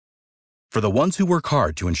For the ones who work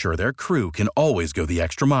hard to ensure their crew can always go the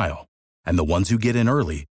extra mile, and the ones who get in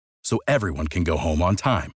early so everyone can go home on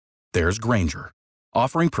time, there's Grainger,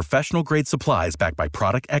 offering professional-grade supplies backed by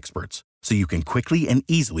product experts so you can quickly and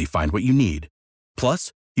easily find what you need.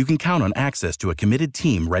 Plus, you can count on access to a committed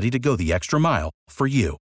team ready to go the extra mile for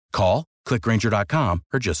you. Call, click Grainger.com,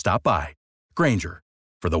 or just stop by. Grainger,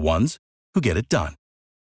 for the ones who get it done.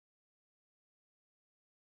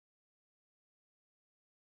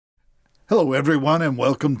 Hello, everyone, and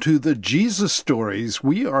welcome to the Jesus Stories.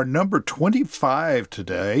 We are number 25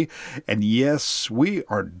 today, and yes, we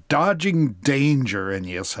are dodging danger, and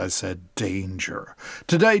yes, I said danger.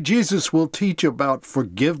 Today, Jesus will teach about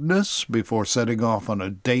forgiveness before setting off on a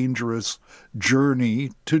dangerous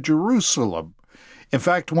journey to Jerusalem. In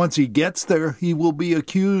fact, once he gets there, he will be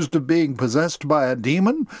accused of being possessed by a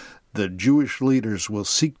demon. The Jewish leaders will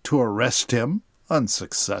seek to arrest him,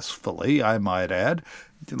 unsuccessfully, I might add.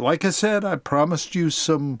 Like I said, I promised you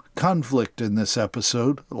some conflict in this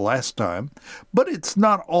episode last time, but it's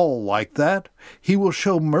not all like that. He will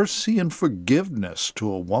show mercy and forgiveness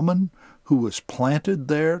to a woman who was planted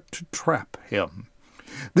there to trap him.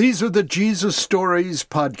 These are the Jesus Stories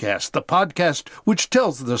podcast, the podcast which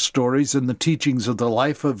tells the stories and the teachings of the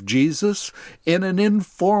life of Jesus in an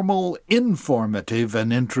informal, informative,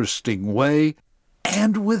 and interesting way,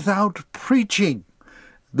 and without preaching.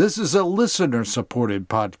 This is a listener-supported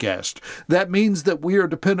podcast. That means that we are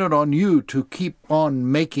dependent on you to keep on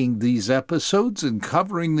making these episodes and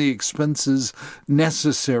covering the expenses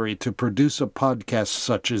necessary to produce a podcast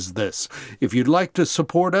such as this. If you'd like to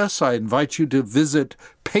support us, I invite you to visit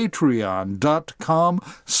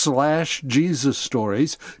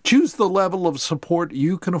patreon.com/JesusStories. Choose the level of support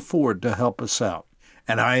you can afford to help us out.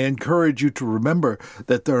 And I encourage you to remember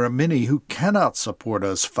that there are many who cannot support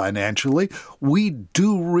us financially. We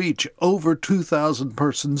do reach over 2,000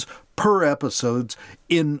 persons per episode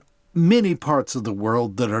in many parts of the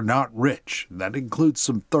world that are not rich. That includes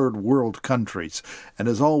some third world countries. And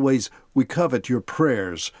as always, we covet your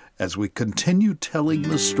prayers as we continue telling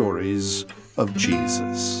the stories of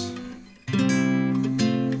Jesus.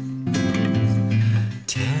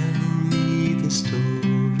 Tell me the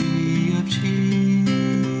story of Jesus.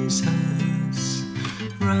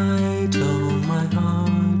 Write on my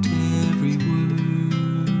heart every word.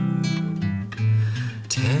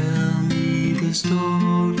 Tell me the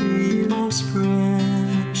story most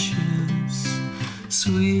precious,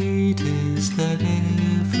 sweetest that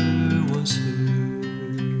ever was heard.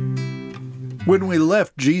 When we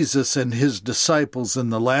left Jesus and his disciples in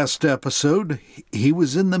the last episode, he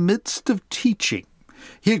was in the midst of teaching.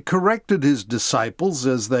 He had corrected his disciples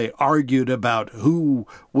as they argued about who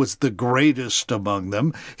was the greatest among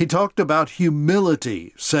them. He talked about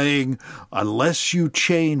humility, saying, "Unless you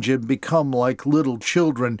change and become like little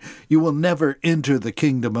children, you will never enter the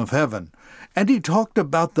kingdom of heaven." And he talked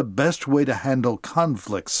about the best way to handle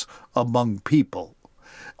conflicts among people.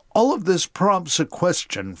 All of this prompts a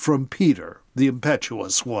question from Peter, the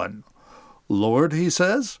impetuous one. "Lord," he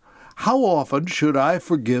says, "how often should I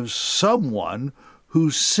forgive someone who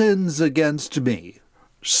sins against me?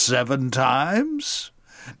 7 times?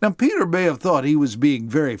 Now, Peter may have thought he was being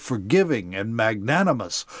very forgiving and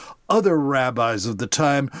magnanimous. Other rabbis of the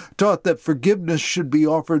time taught that forgiveness should be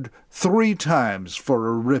offered 3 times for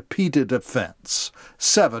a repeated offense.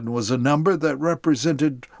 7 was a number that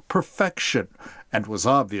represented perfection and was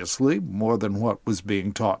obviously more than what was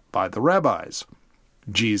being taught by the rabbis.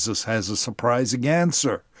 Jesus has a surprising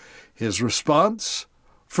answer. His response?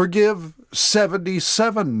 Forgive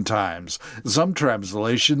 77 times. Some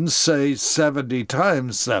translations say 70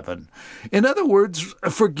 times 7. In other words,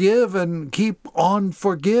 forgive and keep on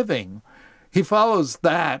forgiving. He follows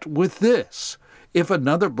that with this. If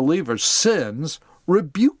another believer sins,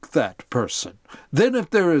 rebuke that person. Then if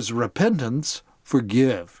there is repentance,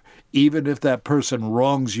 forgive. Even if that person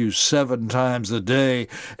wrongs you 7 times a day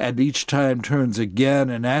and each time turns again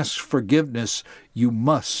and asks forgiveness, you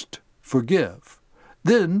must forgive.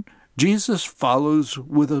 Then Jesus follows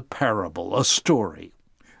with a parable, a story.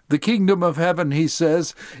 The kingdom of heaven, he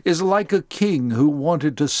says, is like a king who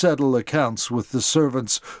wanted to settle accounts with the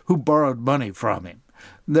servants who borrowed money from him.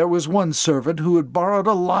 There was one servant who had borrowed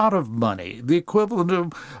a lot of money, the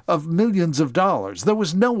equivalent of millions of dollars. There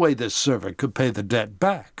was no way this servant could pay the debt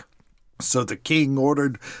back. So the king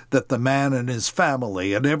ordered that the man and his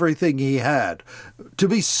family and everything he had to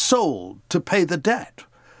be sold to pay the debt.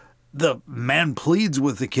 The man pleads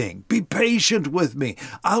with the king, "Be patient with me.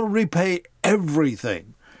 I'll repay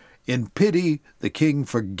everything." In pity, the king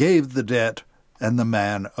forgave the debt, and the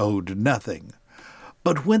man owed nothing.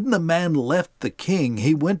 But when the man left the king,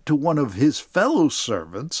 he went to one of his fellow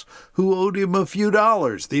servants who owed him a few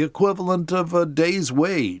dollars, the equivalent of a day's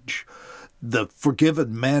wage. The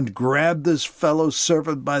forgiven man grabbed this fellow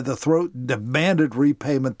servant by the throat and demanded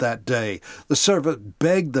repayment that day. The servant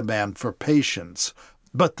begged the man for patience,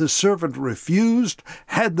 but the servant refused,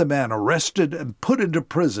 had the man arrested, and put into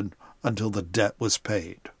prison until the debt was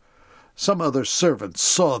paid. Some other servants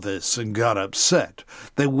saw this and got upset.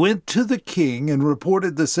 They went to the king and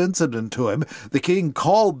reported this incident to him. The king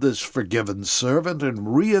called this forgiven servant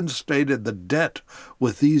and reinstated the debt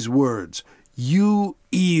with these words, "You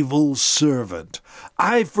evil servant,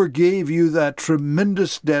 I forgave you that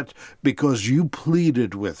tremendous debt because you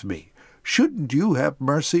pleaded with me. Shouldn't you have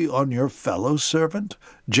mercy on your fellow servant,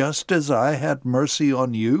 just as I had mercy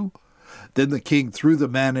on you?" Then the king threw the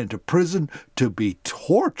man into prison to be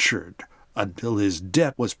tortured until his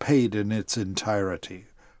debt was paid in its entirety.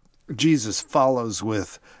 Jesus follows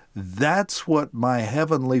with, "That's what my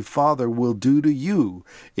heavenly Father will do to you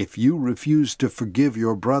if you refuse to forgive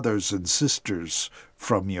your brothers and sisters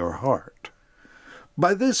from your heart."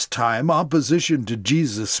 By this time, opposition to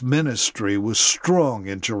Jesus' ministry was strong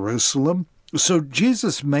in Jerusalem. So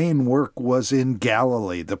Jesus' main work was in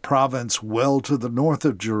Galilee, the province well to the north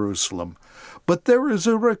of Jerusalem. But there is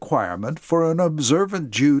a requirement for an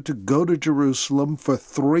observant Jew to go to Jerusalem for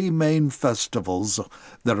 3 main festivals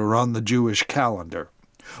that are on the Jewish calendar.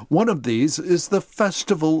 One of these is the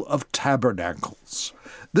Festival of Tabernacles.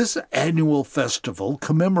 This annual festival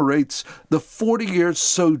commemorates the 40-year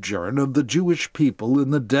sojourn of the Jewish people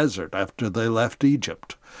in the desert after they left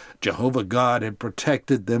Egypt. Jehovah God had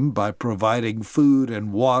protected them by providing food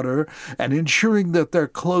and water and ensuring that their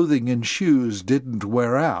clothing and shoes didn't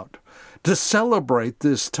wear out. To celebrate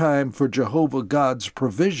this time for Jehovah God's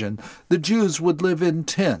provision, the Jews would live in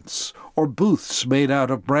tents or booths made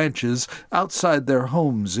out of branches outside their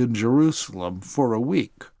homes in Jerusalem for a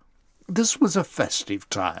week. This was a festive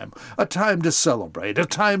time, a time to celebrate, a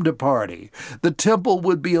time to party. The temple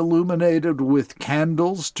would be illuminated with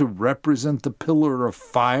candles to represent the pillar of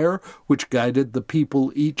fire which guided the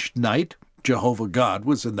people each night. Jehovah God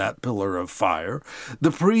was in that pillar of fire.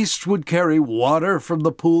 The priests would carry water from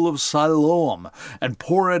the pool of Siloam and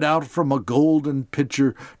pour it out from a golden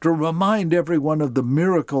pitcher to remind everyone of the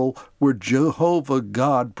miracle where Jehovah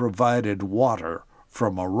God provided water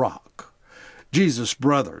from a rock. Jesus'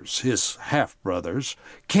 brothers, his half-brothers,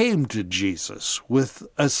 came to Jesus with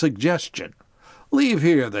a suggestion. "Leave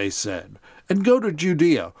here," they said, "and go to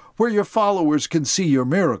Judea, where your followers can see your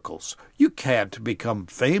miracles. You can't become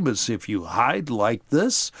famous if you hide like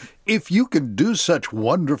this. If you can do such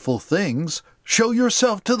wonderful things, show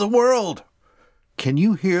yourself to the world." Can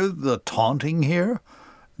you hear the taunting here?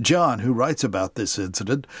 John, who writes about this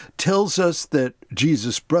incident, tells us that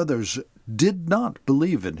Jesus' brothers did not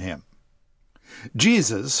believe in him.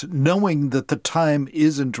 Jesus, knowing that the time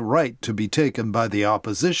isn't right to be taken by the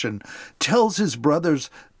opposition, tells his brothers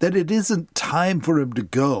that it isn't time for him to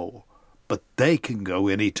go, but they can go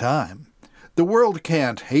any time. The world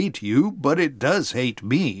can't hate you, but it does hate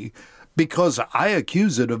me, because I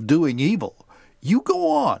accuse it of doing evil. You go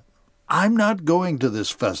on. I'm not going to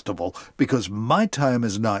this festival, because my time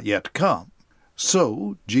has not yet come.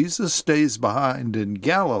 So Jesus stays behind in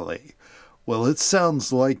Galilee. Well, it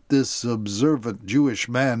sounds like this observant Jewish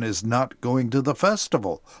man is not going to the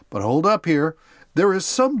festival. But hold up here. There is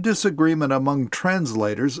some disagreement among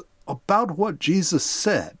translators about what Jesus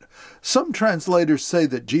said. Some translators say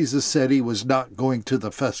that Jesus said he was not going to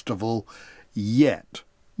the festival yet.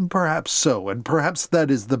 Perhaps so, and perhaps that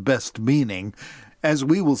is the best meaning. As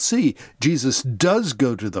we will see, Jesus does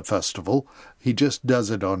go to the festival. He just does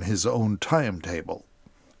it on his own timetable.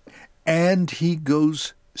 And he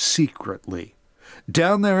goes secretly.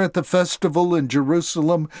 Down there at the festival in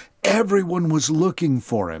Jerusalem, everyone was looking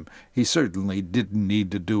for him. He certainly didn't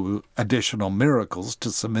need to do additional miracles to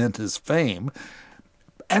cement his fame.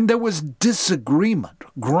 And there was disagreement,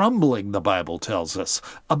 grumbling, the Bible tells us,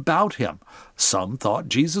 about him. Some thought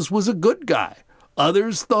Jesus was a good guy.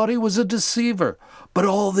 Others thought he was a deceiver. But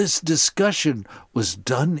all this discussion was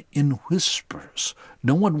done in whispers.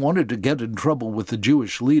 No one wanted to get in trouble with the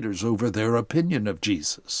Jewish leaders over their opinion of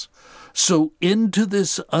Jesus. So into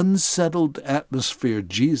this unsettled atmosphere,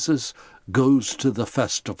 Jesus goes to the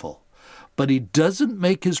festival. But he doesn't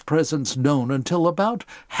make his presence known until about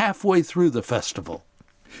halfway through the festival.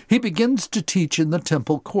 He begins to teach in the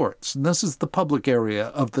temple courts, and this is the public area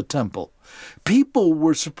of the temple. People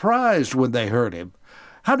were surprised when they heard him.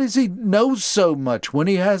 How does he know so much when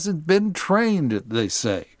he hasn't been trained, they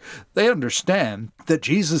say. They understand that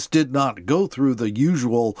Jesus did not go through the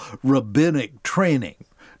usual rabbinic training.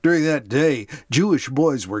 During that day, Jewish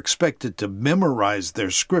boys were expected to memorize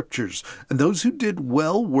their scriptures, and those who did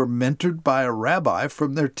well were mentored by a rabbi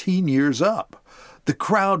from their teen years up. The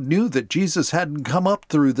crowd knew that Jesus hadn't come up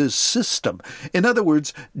through this system. In other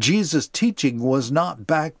words, Jesus' teaching was not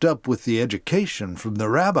backed up with the education from the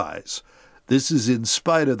rabbis. This is in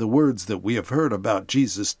spite of the words that we have heard about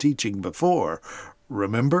Jesus' teaching before.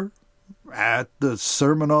 Remember, at the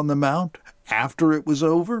Sermon on the Mount, after it was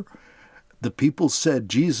over, the people said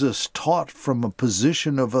Jesus taught from a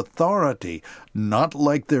position of authority, not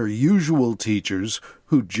like their usual teachers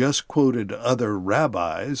who just quoted other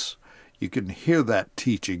rabbis. You can hear that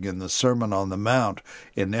teaching in the Sermon on the Mount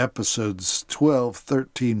in episodes 12,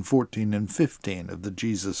 13, 14, and 15 of the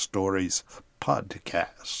Jesus Stories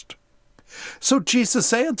podcast. So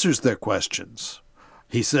Jesus answers their questions.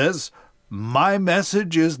 He says, "My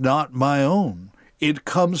message is not my own. It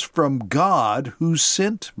comes from God who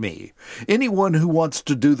sent me. Anyone who wants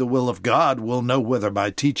to do the will of God will know whether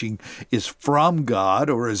my teaching is from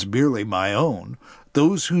God or is merely my own.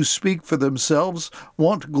 Those who speak for themselves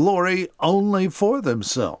want glory only for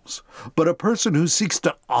themselves. But a person who seeks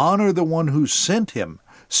to honor the one who sent him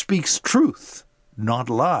speaks truth, not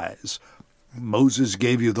lies. Moses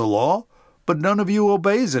gave you the law, but none of you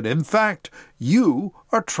obeys it. In fact, you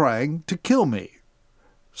are trying to kill me."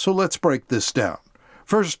 So let's break this down.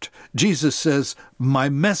 First, Jesus says, "My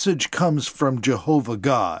message comes from Jehovah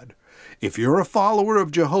God." If you're a follower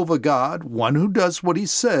of Jehovah God, one who does what he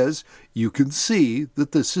says, you can see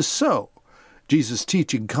that this is so. Jesus'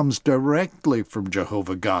 teaching comes directly from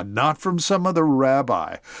Jehovah God, not from some other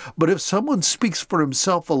rabbi. But if someone speaks for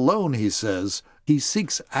himself alone, he says, he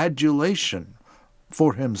seeks adulation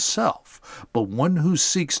for himself. But one who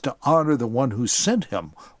seeks to honor the one who sent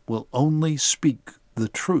him will only speak the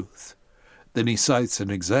truth. Then he cites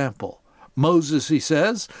an example. Moses, he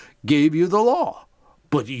says, gave you the law,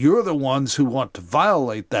 but you're the ones who want to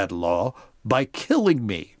violate that law by killing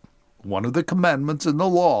me. One of the commandments in the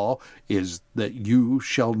law is that you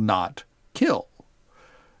shall not kill.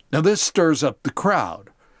 Now this stirs up the crowd.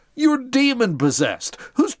 You're demon-possessed.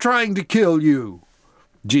 Who's trying to kill you?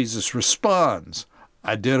 Jesus responds,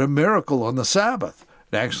 I did a miracle on the Sabbath.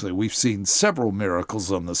 Actually, we've seen several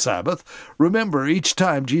miracles on the Sabbath. Remember, each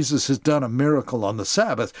time Jesus has done a miracle on the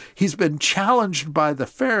Sabbath, he's been challenged by the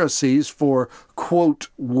Pharisees for, quote,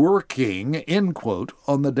 working, end quote,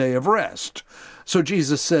 on the day of rest. So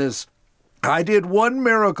Jesus says, I did one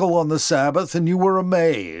miracle on the Sabbath and you were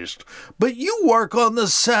amazed. But you work on the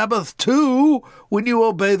Sabbath too when you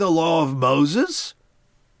obey the law of Moses?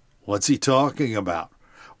 What's he talking about?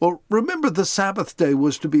 Well, remember the Sabbath day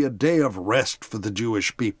was to be a day of rest for the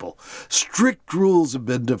Jewish people. Strict rules have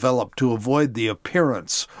been developed to avoid the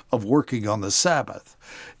appearance of working on the Sabbath.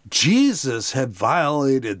 Jesus had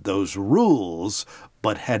violated those rules,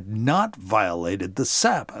 but had not violated the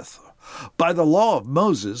Sabbath. By the law of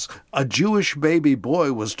Moses, a Jewish baby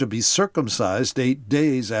boy was to be circumcised 8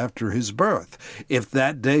 days after his birth. If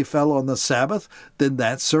that day fell on the Sabbath, then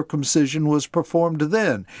that circumcision was performed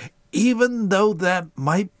then, even though that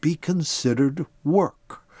might be considered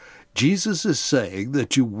work. Jesus is saying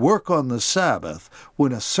that you work on the Sabbath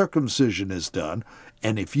when a circumcision is done,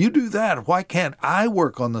 and if you do that, why can't I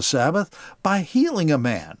work on the Sabbath by healing a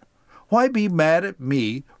man? Why be mad at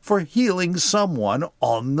me for healing someone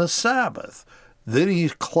on the Sabbath? Then he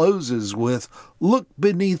closes with, look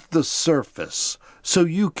beneath the surface so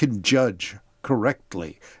you can judge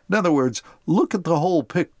correctly. In other words, look at the whole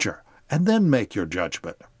picture and then make your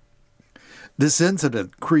judgment. This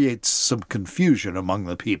incident creates some confusion among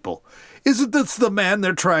the people. Isn't this the man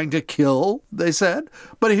they're trying to kill? They said.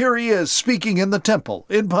 But here he is speaking in the temple,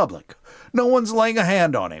 in public. No one's laying a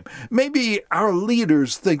hand on him. Maybe our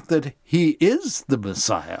leaders think that he is the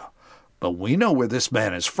Messiah. But we know where this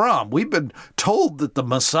man is from. We've been told that the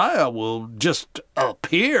Messiah will just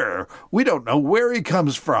appear. We don't know where he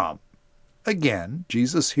comes from. Again,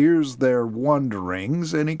 Jesus hears their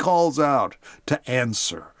wonderings and he calls out to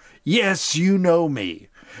answer. Yes, you know me,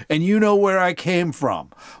 and you know where I came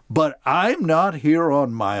from, but I'm not here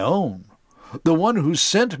on my own. The one who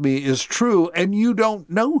sent me is true, and you don't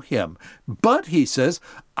know him. But, he says,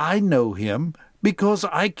 I know him because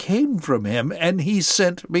I came from him, and he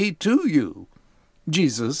sent me to you.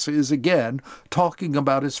 Jesus is again talking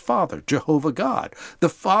about his Father, Jehovah God, the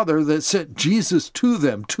Father that sent Jesus to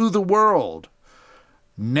them, to the world.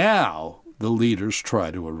 Now the leaders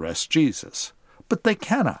try to arrest Jesus. But they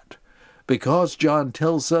cannot, because John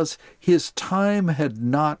tells us his time had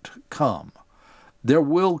not come. There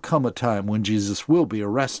will come a time when Jesus will be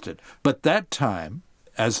arrested, but that time,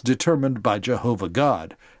 as determined by Jehovah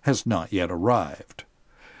God, has not yet arrived.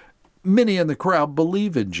 Many in the crowd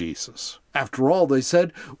believe in Jesus. After all, they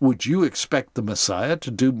said, would you expect the Messiah to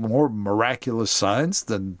do more miraculous signs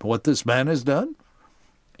than what this man has done?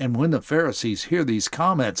 And when the Pharisees hear these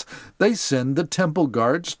comments, they send the temple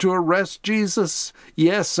guards to arrest Jesus.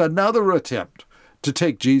 Yes, another attempt to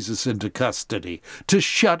take Jesus into custody, to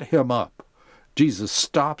shut him up. Jesus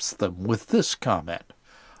stops them with this comment,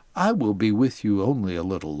 I will be with you only a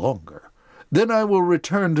little longer. Then I will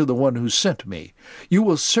return to the one who sent me. You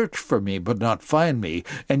will search for me, but not find me,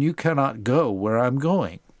 and you cannot go where I'm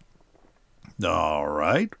going. All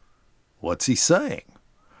right. What's he saying?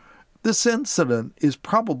 This incident is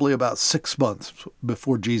probably about 6 months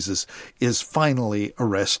before Jesus is finally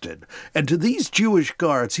arrested. And to these Jewish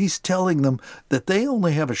guards, he's telling them that they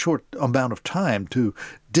only have a short amount of time to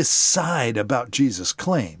decide about Jesus'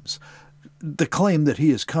 claims, the claim that he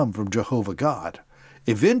has come from Jehovah God.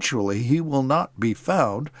 Eventually, he will not be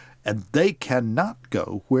found, and they cannot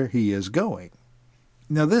go where he is going.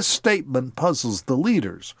 Now, this statement puzzles the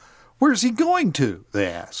leaders. Where's he going to? They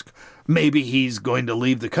ask. Maybe he's going to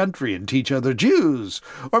leave the country and teach other Jews,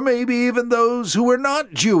 or maybe even those who are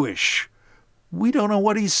not Jewish. We don't know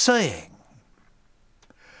what he's saying.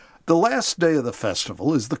 The last day of the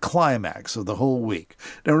festival is the climax of the whole week.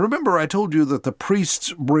 Now remember, I told you that the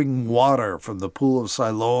priests bring water from the pool of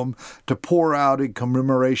Siloam to pour out in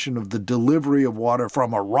commemoration of the delivery of water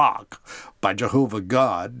from a rock by Jehovah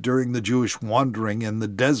God during the Jewish wandering in the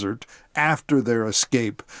desert after their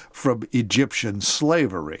escape from Egyptian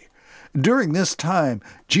slavery. During this time,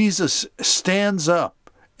 Jesus stands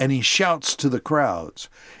up and he shouts to the crowds,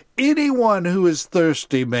 anyone who is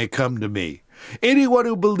thirsty may come to me. Anyone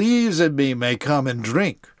who believes in me may come and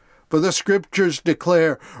drink, for the Scriptures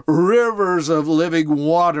declare rivers of living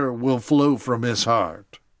water will flow from his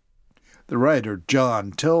heart. The writer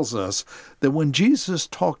John tells us that when Jesus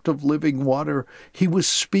talked of living water, he was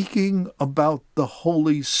speaking about the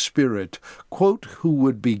Holy Spirit, quote, who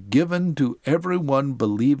would be given to everyone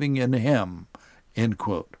believing in him, end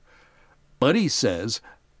quote. But he says,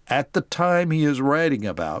 at the time he is writing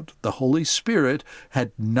about, the Holy Spirit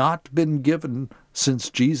had not been given since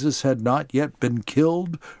Jesus had not yet been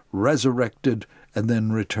killed, resurrected, and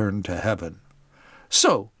then returned to heaven.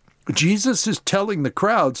 So, Jesus is telling the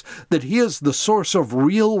crowds that he is the source of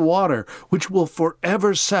real water, which will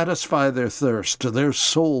forever satisfy their thirst, their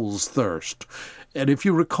soul's thirst. And if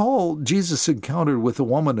you recall Jesus' encounter with the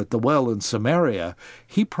woman at the well in Samaria,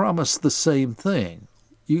 he promised the same thing.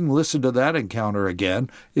 You can listen to that encounter again.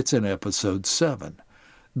 It's in episode 7.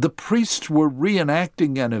 The priests were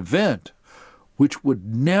reenacting an event which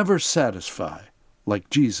would never satisfy like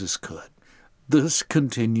Jesus could. This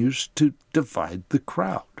continues to divide the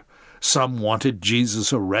crowd. Some wanted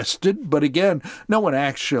Jesus arrested, but again, no one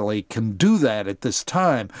actually can do that at this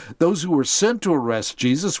time. Those who were sent to arrest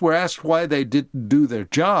Jesus were asked why they didn't do their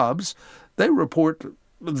jobs. They report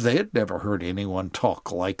they had never heard anyone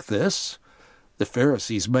talk like this. The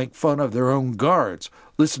Pharisees make fun of their own guards.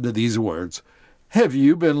 Listen to these words. Have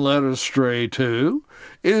you been led astray too?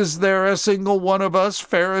 Is there a single one of us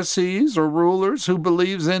Pharisees or rulers who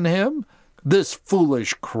believes in him? This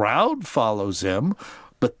foolish crowd follows him,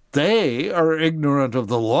 but they are ignorant of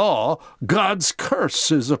the law. God's curse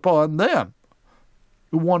is upon them.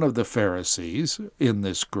 One of the Pharisees in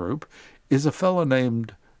this group is a fellow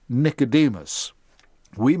named Nicodemus.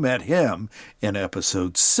 We met him in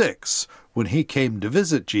episode 6 when he came to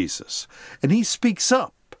visit Jesus, and he speaks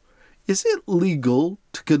up. Is it legal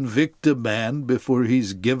to convict a man before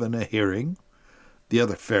he's given a hearing? The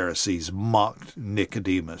other Pharisees mocked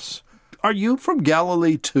Nicodemus. Are you from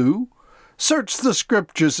Galilee too? Search the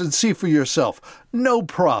Scriptures and see for yourself. No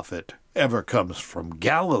prophet ever comes from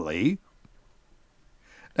Galilee.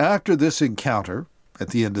 Now, after this encounter, at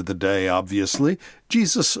the end of the day, obviously,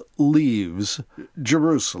 Jesus leaves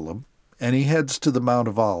Jerusalem and he heads to the Mount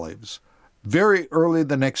of Olives. Very early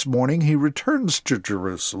the next morning, he returns to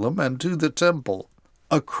Jerusalem and to the temple.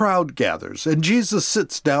 A crowd gathers, and Jesus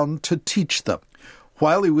sits down to teach them.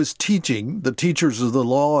 While he was teaching, the teachers of the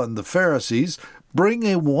law and the Pharisees bring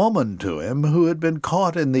a woman to him who had been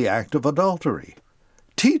caught in the act of adultery.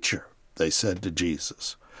 Teacher, they said to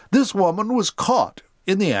Jesus, this woman was caught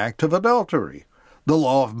in the act of adultery. The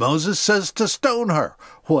law of Moses says to stone her.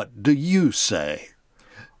 What do you say?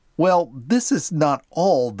 Well, this is not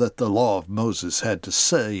all that the law of Moses had to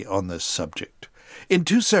say on this subject. In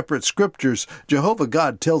 2 separate scriptures, Jehovah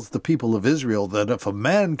God tells the people of Israel that if a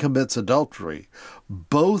man commits adultery,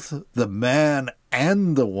 both the man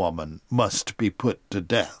and the woman must be put to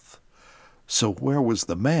death. So where was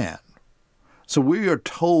the man? So we are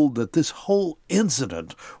told that this whole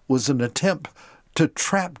incident was an attempt to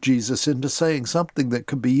trap Jesus into saying something that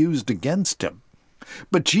could be used against him.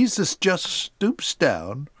 But Jesus just stoops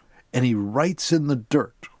down and he writes in the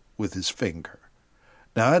dirt with his finger.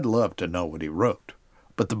 Now, I'd love to know what he wrote,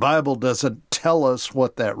 but the Bible doesn't tell us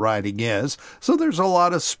what that writing is, so there's a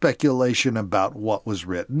lot of speculation about what was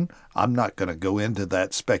written. I'm not going to go into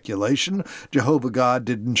that speculation. Jehovah God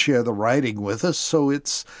didn't share the writing with us, so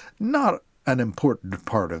it's not an important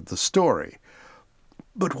part of the story.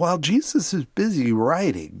 But while Jesus is busy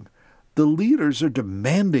writing, the leaders are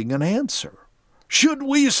demanding an answer. Should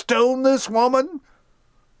we stone this woman?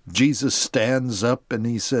 Jesus stands up and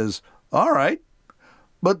he says, all right,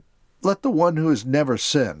 but let the one who has never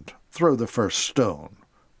sinned throw the first stone.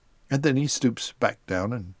 And then he stoops back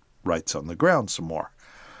down and writes on the ground some more.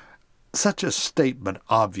 Such a statement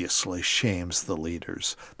obviously shames the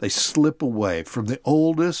leaders. They slip away from the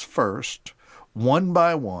oldest first, one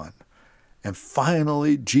by one, and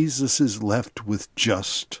finally Jesus is left with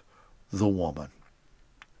just the woman.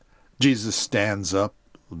 Jesus stands up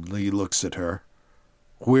and he looks at her.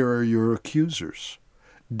 Where are your accusers?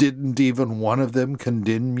 Didn't even one of them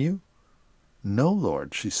condemn you? No,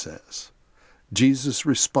 Lord, she says. Jesus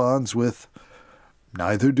responds with,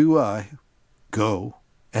 neither do I. Go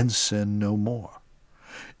and sin no more.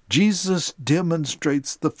 Jesus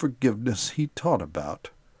demonstrates the forgiveness he taught about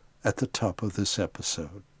at the top of this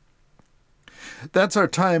episode. That's our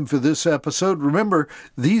time for this episode. Remember,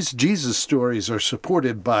 these Jesus stories are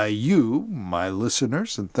supported by you, my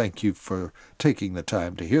listeners, and thank you for taking the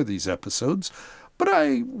time to hear these episodes. But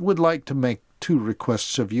I would like to make 2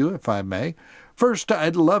 requests of you, if I may. First,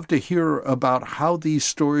 I'd love to hear about how these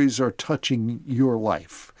stories are touching your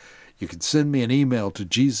life. You can send me an email to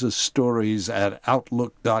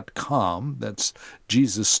jesusstories@outlook.com. That's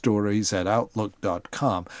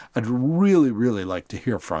jesusstories@outlook.com. I'd really like to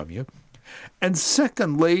hear from you. And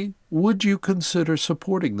secondly, would you consider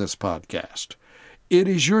supporting this podcast? It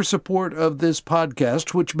is your support of this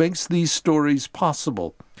podcast which makes these stories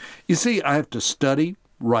possible. You see, I have to study,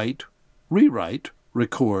 write, rewrite,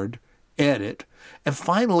 record, edit, and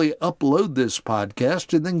finally upload this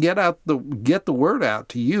podcast and then get the word out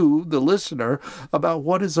to you, the listener, about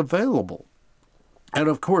what is available. And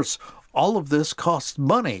of course, all of this costs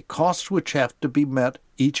money, costs which have to be met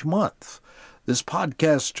each month. This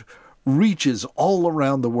podcast reaches all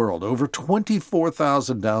around the world, over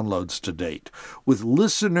 24,000 downloads to date, with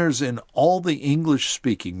listeners in all the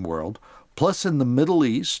English-speaking world, plus in the Middle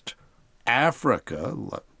East, Africa,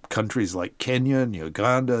 countries like Kenya and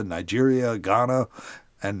Uganda, Nigeria, Ghana,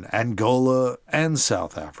 and Angola, and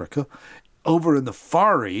South Africa, over in the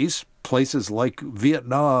Far East, places like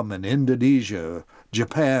Vietnam and Indonesia,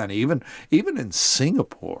 Japan, even in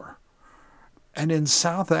Singapore. And in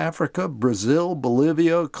South Africa, Brazil,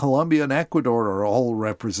 Bolivia, Colombia, and Ecuador are all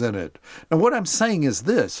represented. Now, what I'm saying is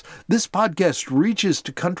this podcast reaches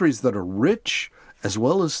to countries that are rich as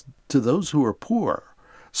well as to those who are poor.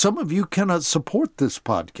 Some of you cannot support this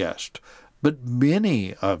podcast, but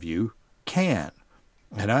many of you can.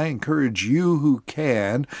 And I encourage you who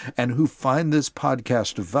can and who find this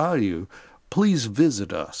podcast of value, please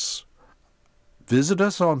visit us. Visit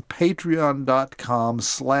us on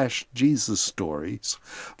patreon.com/JesusStories.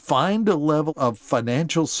 Find a level of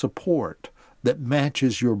financial support that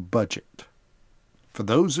matches your budget. For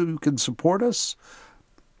those who can support us,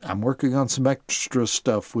 I'm working on some extra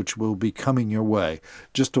stuff which will be coming your way.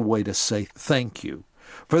 Just a way to say thank you.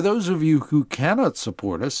 For those of you who cannot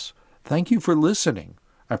support us, thank you for listening.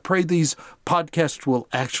 I pray these podcasts will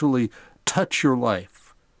actually touch your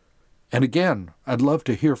life. And again, I'd love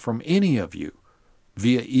to hear from any of you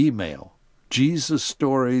via email,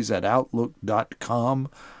 jesusstories@outlook.com,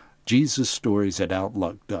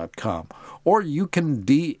 jesusstories@outlook.com. Or you can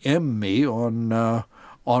DM me on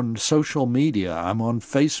social media. I'm on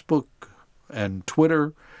Facebook and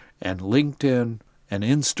Twitter and LinkedIn and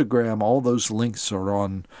Instagram. All those links are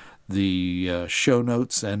on the show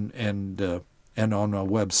notes and on our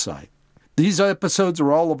website. These episodes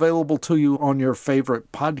are all available to you on your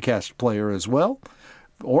favorite podcast player as well.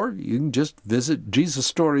 Or you can just visit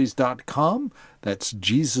jesusstories.com. That's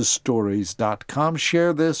jesusstories.com.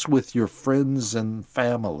 Share this with your friends and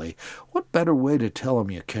family. What better way to tell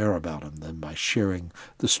them you care about them than by sharing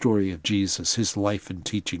the story of Jesus, his life and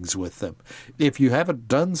teachings with them? If you haven't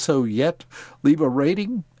done so yet, leave a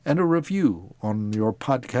rating and a review on your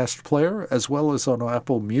podcast player as well as on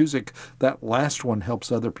Apple Music. That last one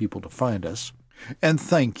helps other people to find us. And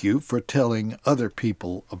thank you for telling other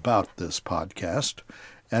people about this podcast.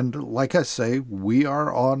 And like I say, we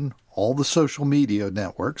are on all the social media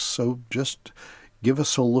networks, so just give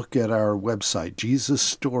us a look at our website,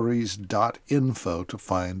 jesusstories.info, to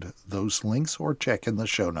find those links, or check in the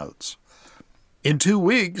show notes. In 2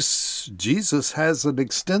 weeks, Jesus has an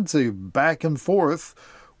extensive back and forth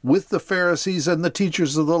with the Pharisees and the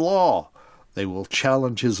teachers of the law. They will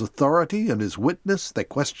challenge his authority and his witness. They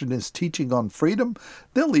question his teaching on freedom.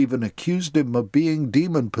 They'll even accuse him of being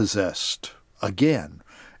demon-possessed again.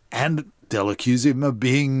 And they'll accuse him of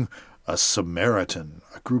being a Samaritan,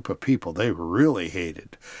 a group of people they really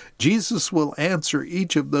hated. Jesus will answer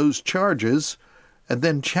each of those charges and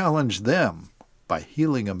then challenge them by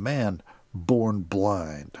healing a man born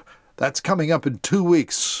blind. That's coming up in 2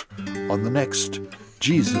 weeks on the next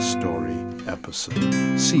Jesus Story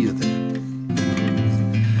episode. See you then.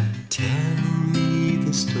 Tell me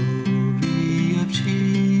the story of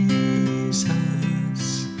Jesus.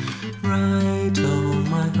 Write on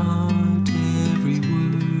my heart every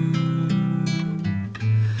word.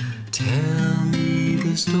 Tell me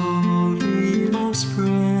the story most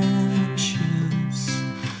precious,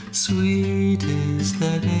 sweetest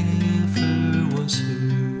that ever was heard.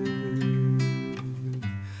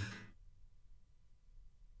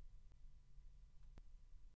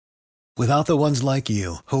 Without the ones like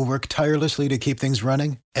you, who work tirelessly to keep things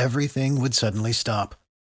running, everything would suddenly stop.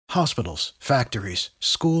 Hospitals, factories,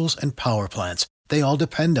 schools, and power plants, they all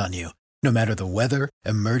depend on you. No matter the weather,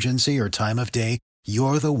 emergency, or time of day,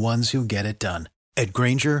 you're the ones who get it done. At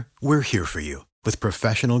Grainger, we're here for you with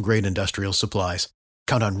professional-grade industrial supplies.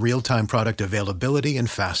 Count on real-time product availability and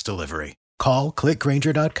fast delivery. Call, click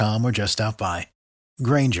Grainger.com, or just stop by.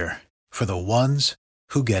 Grainger, for the ones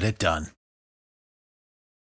who get it done.